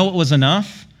endorse him. You know what was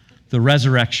enough? The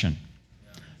resurrection.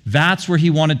 That's where he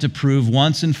wanted to prove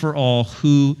once and for all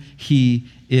who he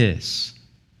is.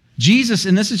 Jesus,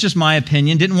 and this is just my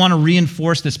opinion, didn't want to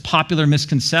reinforce this popular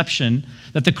misconception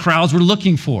that the crowds were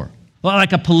looking for,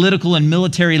 like a political and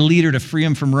military leader to free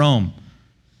him from Rome.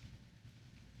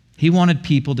 He wanted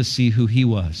people to see who he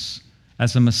was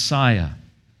as a Messiah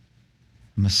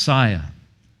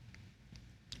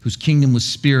whose kingdom was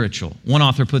spiritual. One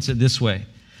author puts it this way: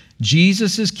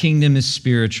 Jesus' kingdom is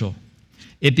spiritual.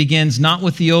 It begins not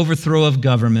with the overthrow of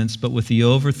governments, but with the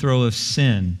overthrow of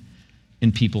sin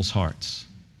in people's hearts.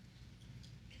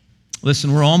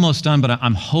 Listen, we're almost done, but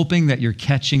I'm hoping that you're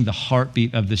catching the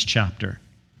heartbeat of this chapter.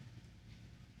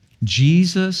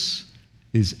 Jesus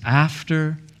is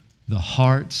after the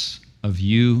hearts of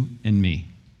you and me.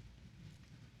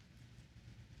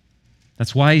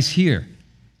 That's why he's here,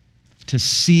 to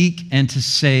seek and to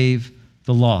save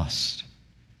the lost.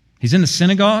 He's in the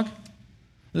synagogue.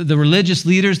 The religious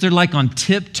leaders, they're like on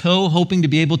tiptoe, hoping to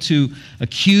be able to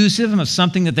accuse him of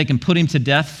something that they can put him to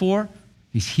death for.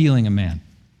 He's healing a man.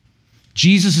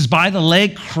 Jesus is by the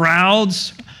lake.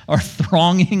 Crowds are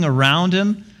thronging around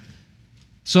him,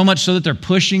 so much so that they're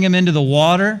pushing him into the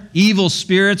water. Evil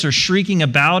spirits are shrieking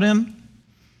about him.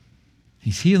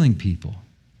 He's healing people.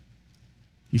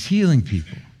 He's healing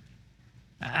people.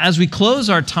 As we close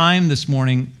our time this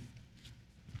morning,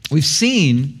 we've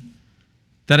seen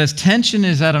that as tension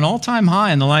is at an all-time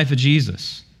high in the life of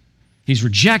Jesus, he's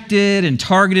rejected and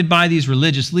targeted by these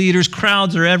religious leaders.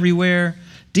 Crowds are everywhere.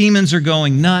 Demons are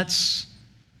going nuts.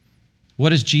 What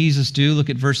does Jesus do? Look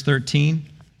at verse 13.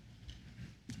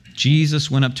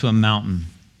 Jesus went up to a mountain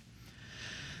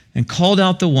and called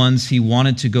out the ones he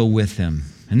wanted to go with him.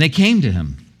 And they came to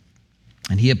him.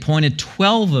 And he appointed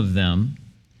 12 of them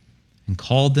and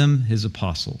called them his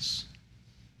apostles.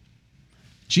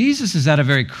 Jesus is at a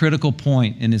very critical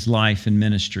point in his life and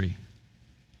ministry.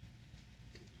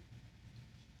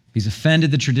 He's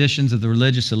offended the traditions of the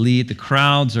religious elite. The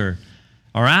crowds are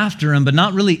after him, but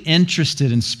not really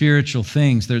interested in spiritual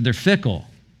things. They're fickle.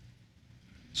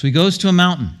 So he goes to a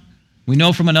mountain. We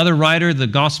know from another writer, the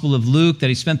Gospel of Luke, that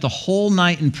he spent the whole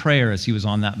night in prayer as he was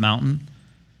on that mountain.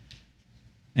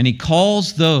 And he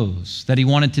calls those that he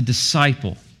wanted to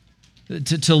disciple,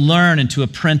 to learn and to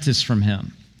apprentice from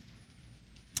him.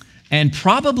 And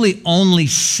probably only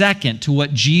second to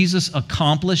what Jesus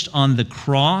accomplished on the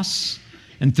cross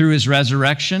and through his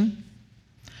resurrection,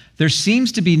 there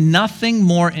seems to be nothing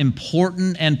more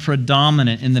important and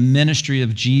predominant in the ministry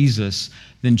of Jesus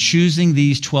than choosing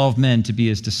these 12 men to be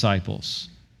his disciples.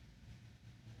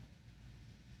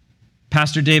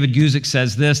 Pastor David Guzik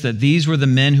says this, that these were the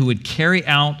men who would carry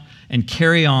out and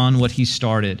carry on what he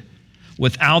started.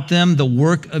 Without them, the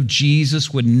work of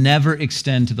Jesus would never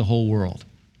extend to the whole world.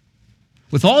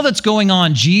 With all that's going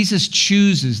on, Jesus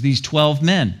chooses these 12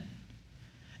 men.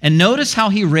 And notice how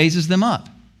he raises them up.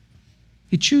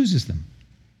 He chooses them.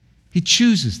 He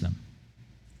chooses them.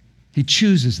 He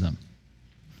chooses them.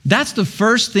 That's the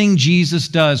first thing Jesus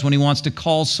does when he wants to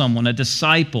call someone a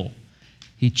disciple.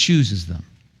 He chooses them.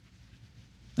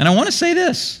 And I want to say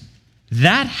this,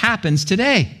 that happens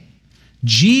today.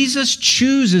 Jesus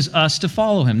chooses us to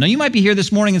follow him. Now, you might be here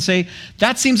this morning and say,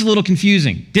 that seems a little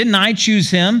confusing. Didn't I choose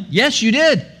him? Yes, you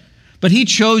did. But he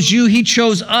chose you. He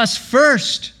chose us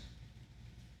first.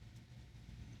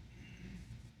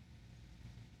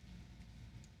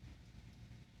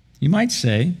 You might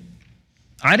say,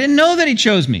 I didn't know that he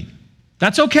chose me.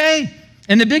 That's okay.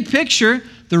 In the big picture,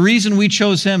 the reason we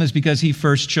chose him is because he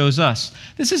first chose us.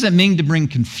 This isn't meant to bring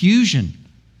confusion,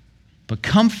 but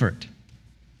comfort.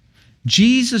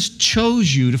 Jesus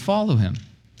chose you to follow him.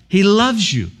 He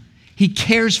loves you. He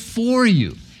cares for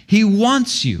you. He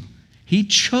wants you. He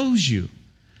chose you,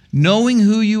 knowing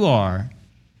who you are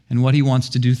and what he wants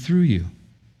to do through you.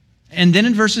 And then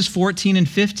in verses 14 and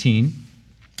 15,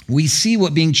 we see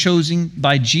what being chosen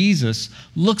by Jesus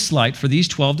looks like for these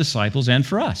 12 disciples and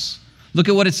for us. Look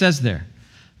at what it says there.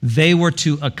 They were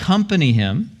to accompany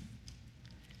him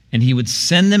and he would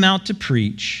send them out to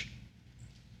preach,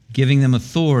 giving them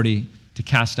authority to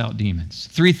cast out demons.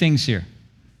 3 things here.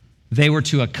 They were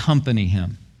to accompany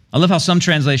him. I love how some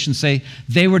translations say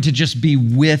they were to just be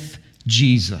with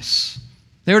Jesus.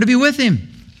 They were to be with him.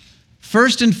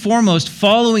 First and foremost,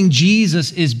 following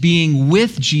Jesus is being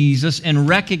with Jesus and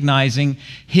recognizing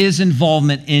his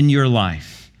involvement in your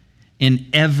life, in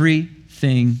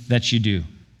everything that you do.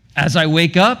 As I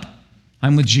wake up,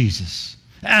 I'm with Jesus.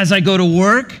 As I go to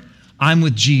work, I'm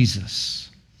with Jesus.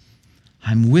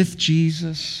 I'm with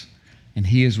Jesus, and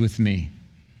he is with me.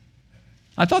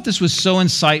 I thought this was so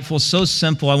insightful, so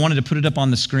simple. I wanted to put it up on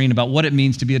the screen about what it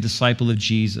means to be a disciple of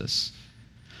Jesus.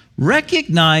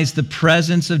 Recognize the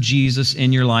presence of Jesus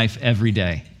in your life every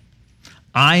day.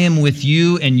 I am with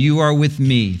you and you are with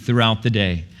me throughout the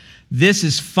day. This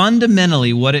is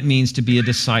fundamentally what it means to be a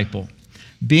disciple.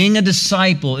 Being a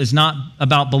disciple is not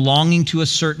about belonging to a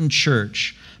certain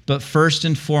church, but first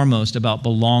and foremost about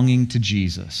belonging to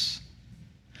Jesus.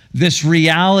 This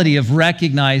reality of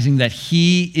recognizing that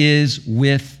he is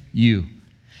with you.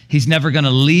 He's never going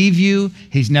to leave you.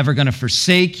 He's never going to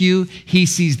forsake you. He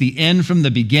sees the end from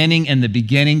the beginning and the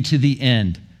beginning to the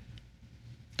end.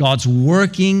 God's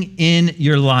working in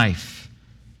your life.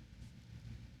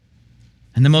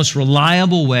 And the most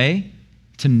reliable way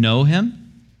to know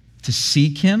him, to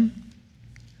seek him,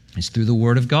 is through the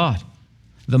Word of God.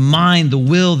 The mind, the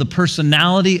will, the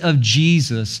personality of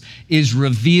Jesus is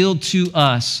revealed to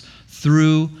us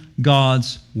through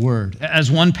God's Word.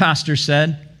 As one pastor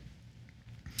said,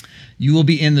 you will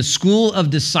be in the school of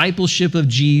discipleship of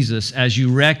Jesus as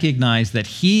you recognize that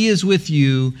he is with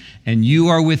you and you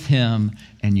are with him,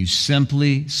 and you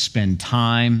simply spend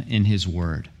time in his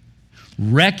Word.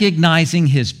 Recognizing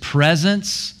his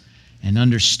presence and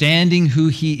understanding who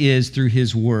he is through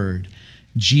his Word,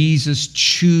 Jesus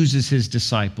chooses his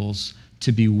disciples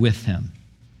to be with him.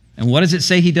 And what does it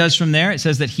say he does from there? It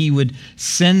says that he would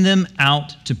send them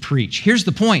out to preach. Here's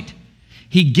the point.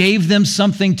 He gave them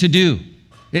something to do.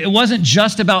 It wasn't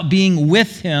just about being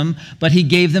with him, but he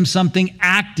gave them something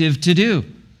active to do.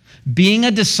 Being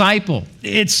a disciple,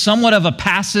 it's somewhat of a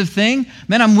passive thing.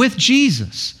 Man, I'm with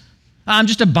Jesus. I'm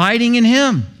just abiding in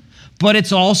him. But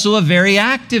it's also a very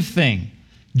active thing.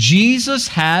 Jesus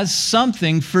has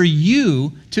something for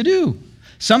you to do.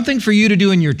 Something for you to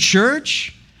do in your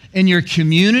church, in your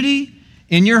community,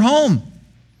 in your home.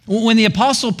 When the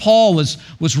Apostle Paul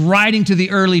was writing to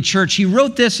the early church, he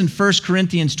wrote this in 1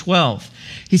 Corinthians 12.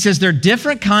 He says, there are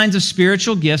different kinds of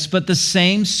spiritual gifts, but the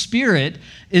same Spirit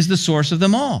is the source of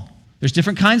them all. There's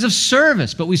different kinds of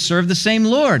service, but we serve the same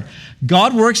Lord.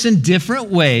 God works in different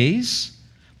ways,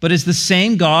 but it's the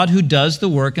same God who does the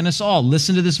work in us all.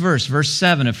 Listen to this verse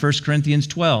 7 of 1 Corinthians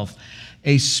 12.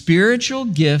 A spiritual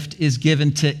gift is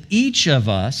given to each of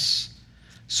us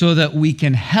so that we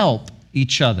can help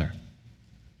each other.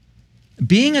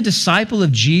 Being a disciple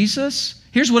of Jesus,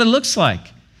 here's what it looks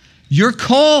like. You're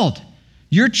called.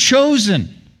 You're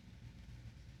chosen.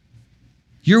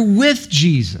 You're with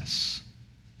Jesus.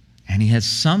 And he has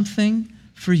something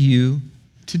for you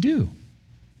to do.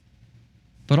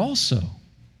 But also,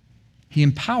 he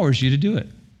empowers you to do it.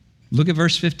 Look at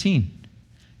verse 15.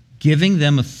 Giving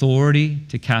them authority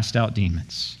to cast out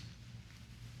demons.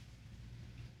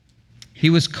 He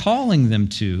was calling them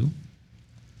to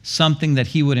something that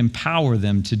he would empower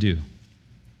them to do. And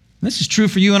this is true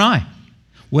for you and I.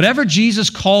 Whatever Jesus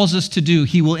calls us to do,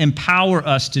 he will empower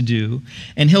us to do,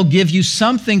 and he'll give you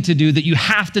something to do that you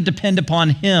have to depend upon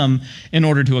him in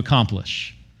order to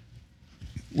accomplish.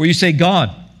 Where you say,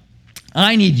 God,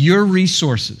 I need your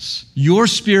resources, your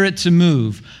Spirit to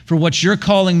move for what you're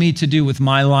calling me to do with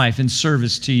my life in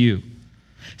service to you.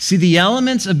 See, the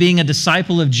elements of being a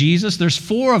disciple of Jesus, there's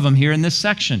 4 of them here in this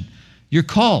section. You're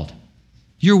called.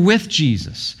 You're with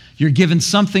Jesus. You're given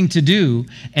something to do,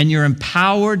 and you're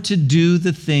empowered to do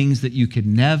the things that you could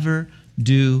never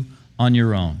do on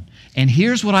your own. And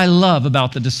here's what I love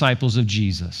about the disciples of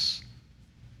Jesus.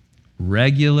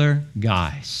 Regular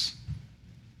guys.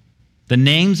 The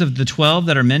names of the 12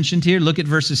 that are mentioned here, look at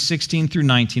verses 16 through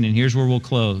 19, and here's where we'll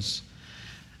close.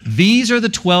 These are the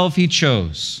 12 he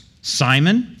chose.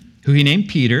 Simon, who he named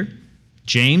Peter,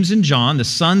 James and John, the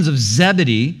sons of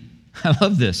Zebedee. I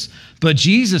love this. But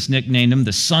Jesus nicknamed them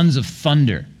the sons of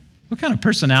thunder. What kind of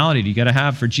personality do you got to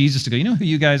have for Jesus to go, you know who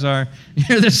you guys are?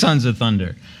 You're the sons of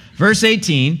thunder. Verse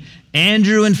 18,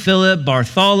 Andrew and Philip,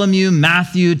 Bartholomew,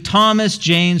 Matthew, Thomas,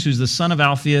 James, who's the son of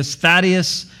Alphaeus,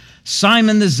 Thaddeus,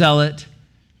 Simon the Zealot,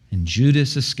 and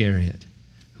Judas Iscariot,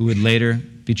 who would later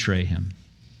betray him.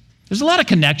 There's a lot of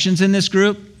connections in this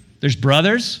group. There's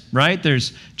brothers, right?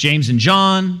 There's James and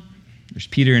John. There's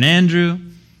Peter and Andrew.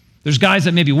 There's guys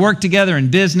that maybe work together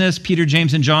in business. Peter,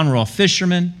 James, and John were all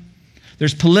fishermen.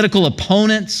 There's political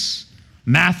opponents.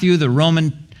 Matthew, the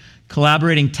Roman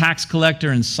collaborating tax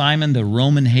collector, and Simon, the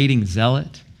Roman-hating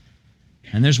zealot.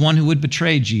 And there's one who would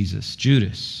betray Jesus,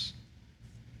 Judas.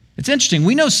 It's interesting.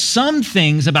 We know some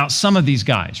things about some of these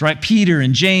guys, right? Peter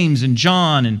and James and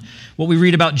John, and what we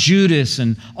read about Judas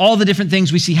and all the different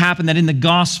things we see happen that in the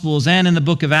Gospels and in the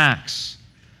book of Acts.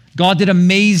 God did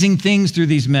amazing things through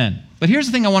these men. But here's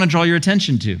the thing I want to draw your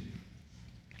attention to.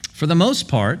 For the most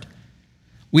part,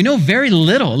 we know very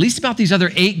little, at least about these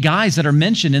other 8 guys that are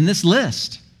mentioned in this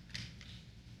list.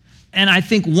 And I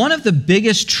think one of the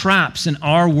biggest traps in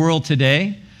our world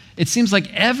today, it seems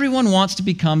like everyone wants to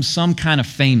become some kind of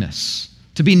famous,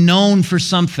 to be known for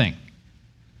something.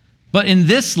 But in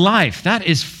this life, that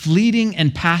is fleeting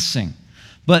and passing.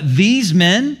 But these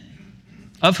men,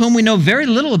 of whom we know very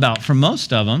little about for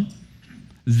most of them,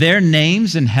 their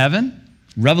names in heaven,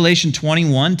 Revelation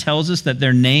 21 tells us that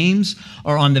their names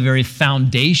are on the very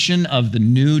foundation of the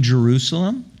New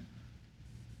Jerusalem.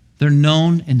 They're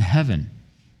known in heaven.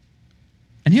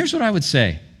 And here's what I would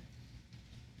say.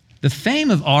 The fame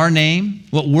of our name,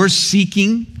 what we're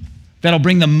seeking, that'll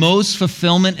bring the most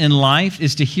fulfillment in life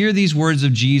is to hear these words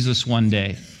of Jesus one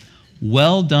day.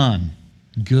 Well done,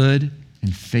 good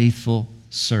and faithful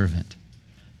servant.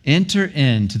 Enter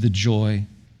into the joy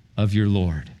of your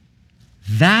Lord.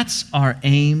 That's our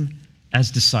aim as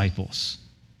disciples.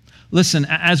 Listen,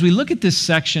 as we look at this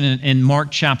section in Mark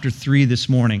chapter 3 this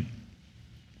morning,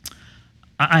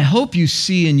 I hope you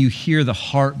see and you hear the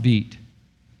heartbeat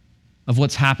of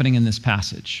what's happening in this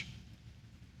passage.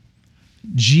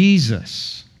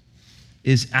 Jesus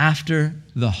is after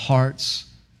the hearts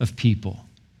of people.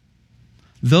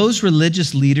 Those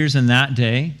religious leaders in that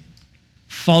day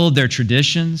followed their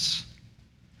traditions.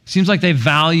 Seems like they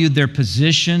valued their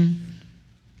position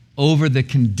over the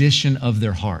condition of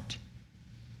their heart.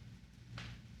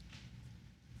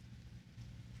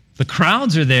 The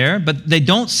crowds are there, but they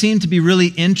don't seem to be really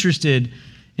interested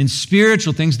in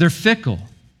spiritual things. They're fickle.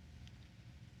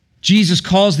 Jesus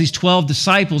calls these 12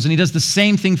 disciples, and he does the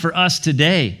same thing for us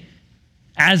today.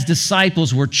 As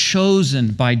disciples, we're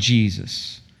chosen by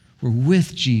Jesus. We're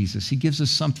with Jesus. He gives us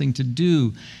something to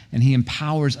do, and he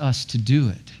empowers us to do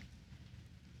it.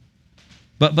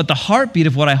 But the heartbeat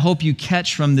of what I hope you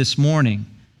catch from this morning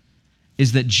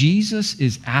is that Jesus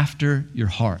is after your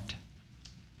heart.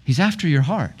 He's after your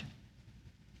heart.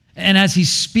 And as he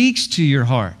speaks to your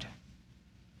heart,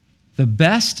 the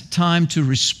best time to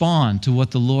respond to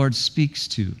what the Lord speaks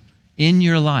to in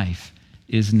your life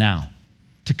is now.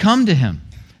 To come to him.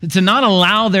 To not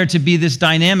allow there to be this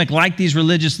dynamic like these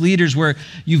religious leaders where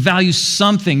you value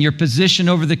something, your position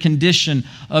over the condition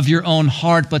of your own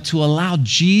heart, but to allow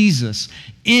Jesus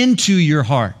into your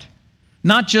heart.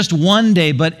 Not just one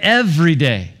day, but every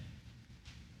day.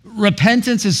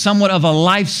 Repentance is somewhat of a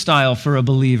lifestyle for a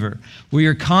believer, where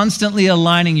you're constantly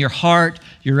aligning your heart,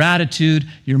 your attitude,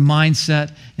 your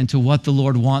mindset into what the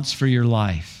Lord wants for your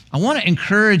life. I want to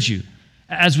encourage you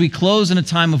as we close in a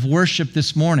time of worship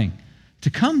this morning to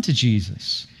come to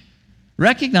Jesus.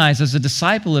 Recognize as a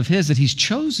disciple of his that he's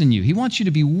chosen you. He wants you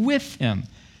to be with him.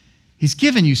 He's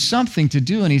given you something to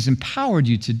do and he's empowered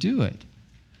you to do it.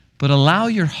 But allow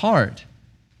your heart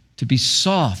to be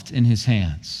soft in his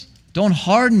hands. Don't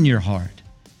harden your heart,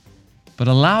 but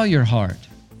allow your heart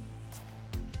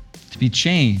to be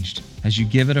changed as you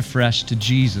give it afresh to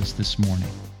Jesus this morning.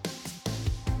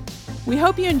 We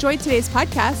hope you enjoyed today's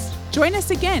podcast. Join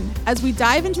us again as we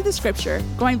dive into the scripture,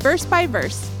 going verse by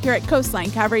verse here at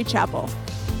Coastline Calvary Chapel.